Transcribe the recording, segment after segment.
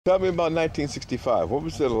Tell me about 1965. What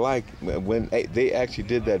was it like when they actually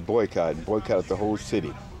did that boycott and boycotted the whole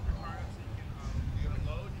city?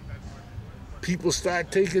 People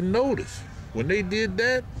started taking notice. When they did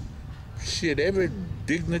that, shit, every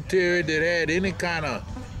dignitary that had any kind of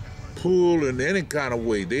pull in any kind of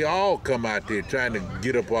way, they all come out there trying to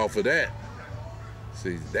get up off of that.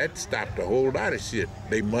 See, that stopped a whole lot of shit.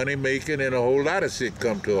 They money making and a whole lot of shit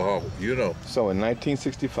come to a halt, you know. So in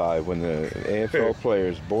 1965, when the AFL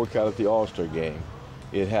players boycotted the All-Star Game,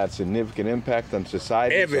 it had significant impact on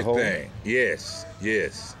society as a whole? Everything, yes,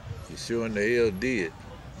 yes. You sure in the hell did.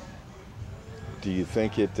 Do you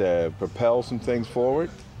think it propelled some things forward?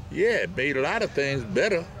 Yeah, it made a lot of things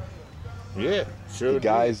better. Yeah, sure. The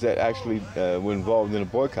guys that actually were involved in the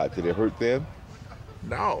boycott, did it hurt them?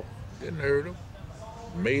 No, didn't hurt them.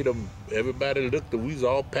 Made them, everybody looked, we was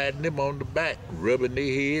all patting them on the back, rubbing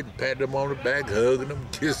their head, patting them on the back, hugging them,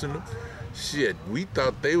 kissing them. Shit, we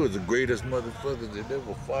thought they was the greatest motherfuckers that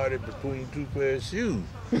ever farted between two pairs of shoes.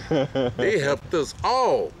 They helped us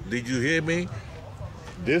all. Did you hear me?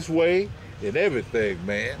 This way and everything,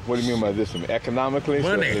 man. What do you mean by this? Economically?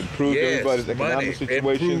 Money. So it improved everybody's economic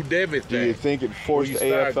situation? Improved everything. Do you think it forced the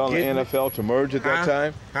AFL and the NFL to merge at that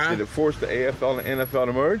time? Did it force the AFL and NFL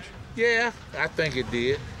to merge? Yeah, I think it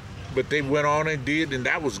did. But they went on and did, and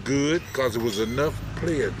that was good because there was enough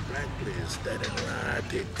players, black players, standing around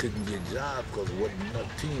that couldn't get jobs because there wasn't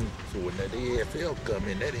enough teams. So when that AFL come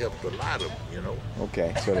in, that helped a lot of them, you know.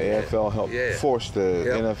 Okay, so the AFL helped force the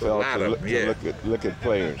NFL to look at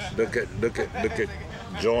players. Look at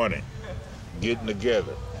joining, getting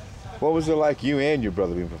together. What was it like you and your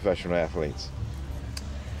brother being professional athletes?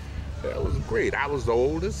 That was great. I was the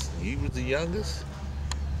oldest, he was the youngest.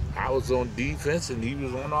 I was on defense and he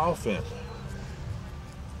was on offense.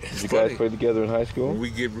 Did you guys play together in high school? When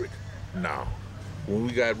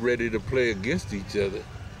we got ready to play against each other,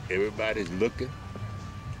 everybody's looking,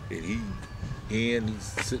 and he's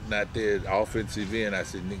sitting out there at offensive end. I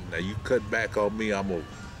said, nigga, now you cut back on me, I'm gonna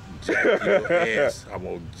jack your ass. I'm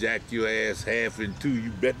gonna jack your ass half in two. You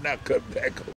better not cut back on me.